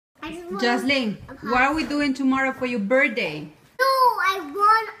Jocelyn, what are we doing tomorrow for your birthday? No, I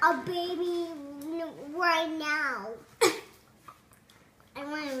want a baby right now. I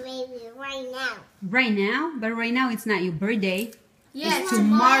want a baby right now. Right now? But right now it's not your birthday. Yes, It's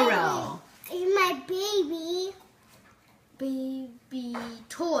tomorrow. It's my baby. Baby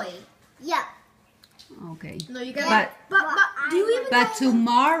toy. Yeah. Okay. No, you got. But Do you even? but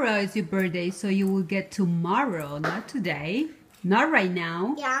tomorrow is your birthday, so you will get tomorrow, not today. Not right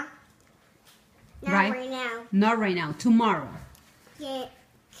now. Yeah. Not Right. right now. Not right now. Tomorrow. Yeah.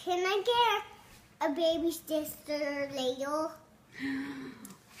 Can I get a baby sister later?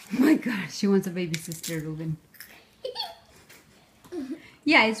 Oh my God, she wants a baby sister, Ruben.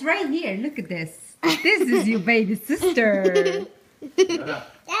 Yeah, it's right here. Look at this. This is your baby sister. That's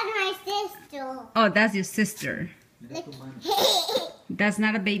my sister. Oh, that's your sister. That's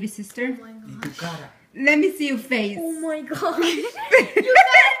not a baby sister? Let me see your face. Oh my god! You got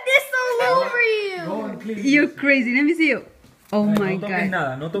this all over you. Go and clean. You're crazy. Let me see you. Oh Ay, my no toques God.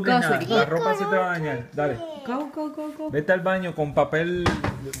 nada, no toques Go, nada. sweetie. La ropa se te va a dañar. Dale. Go, go, go, go. Vete al baño con papel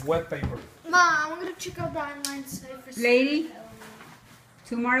wet paper. Mom, I'm gonna check out the online site for. Lady,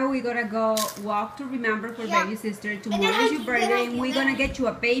 tomorrow we gotta go walk to remember for baby sister. Tomorrow is your birthday and we're gonna get you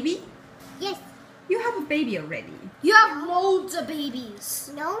a baby. Yes. You have a baby already. You have loads of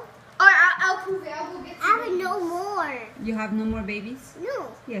babies. No. Alright, I'll prove it. I'll go get I some. have no more. You have no more babies? No.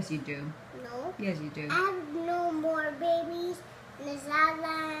 Yes, you do. No. Yes, you do. I have no more babies.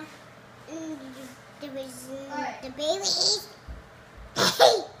 Lazala. There was the babies.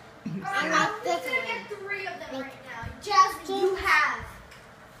 I like this We're gonna one. get 3 of them right now. Jasmine, you have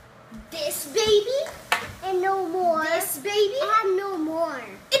this baby, And no more. this baby. I have no more.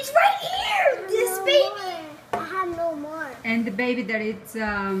 It's right here. This No baby. more. I have no more. And the baby that it's The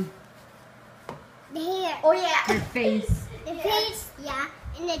hair. Oh yeah. her face. The face. Yeah.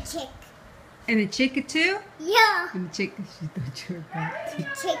 And the chick. And the chick too? Yeah. And the chick, she thought you were back. The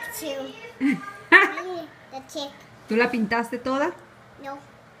chick too. Yeah, the chick. ¿Tú la pintaste toda? No.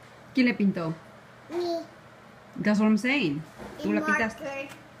 ¿Quién le pintó? Me. That's what I'm saying. ¿Tú And la pintaste? marker.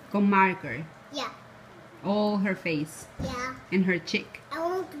 Con marker. Yeah. All her face. Yeah. And her chick. I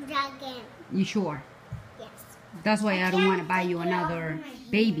won't do that again. You sure? Yes. That's why I don't want to buy you another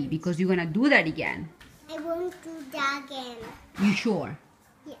baby, because you're gonna do that again. I won't do that again. You sure?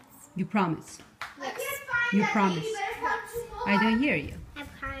 Yes. You promise? Yes. You promise? I don't hear you. I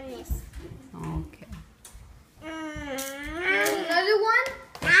promise. Okay. Another one.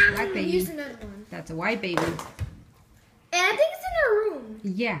 Black Use baby. another one. That's a white baby. And I think it's in her room.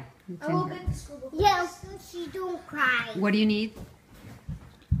 Yeah. It's I in will her. get the scribble. Yeah, she don't cry. What do you need?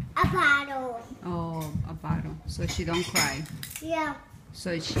 A bottle. Oh, a bottle. So she don't cry. Yeah.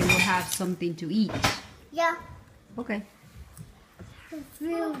 So she will have something to eat. Yeah. Okay. The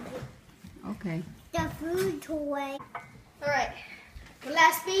food. Okay. The food toy. All right. The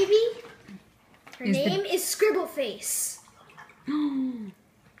last baby. Her Is the- name is Scribbleface.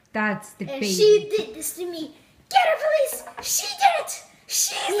 That's the And baby. she did this to me. Get her, please. She did it.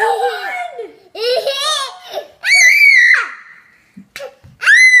 She's the one.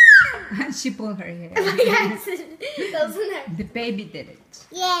 She pulled her hair. Yes. That was an accident. The baby did it.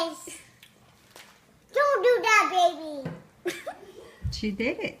 Yes. Don't do that, baby. She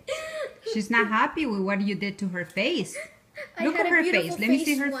did it. She's not happy with what you did to her face. I Look had at a her beautiful face. Let me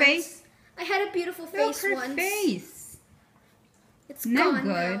see her once. face. I had a beautiful Look face her once. face. It's Not gone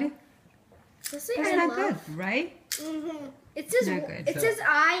good. now. Does it That's say I not love? good, right? Mm-hmm. It says Not good. it says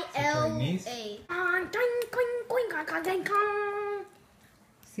Chinese? ILA.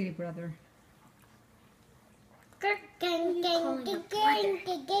 City brother. Gang, gang, gang, gang,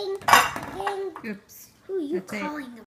 gang, gang, gang. Oops. Who are you That's it. calling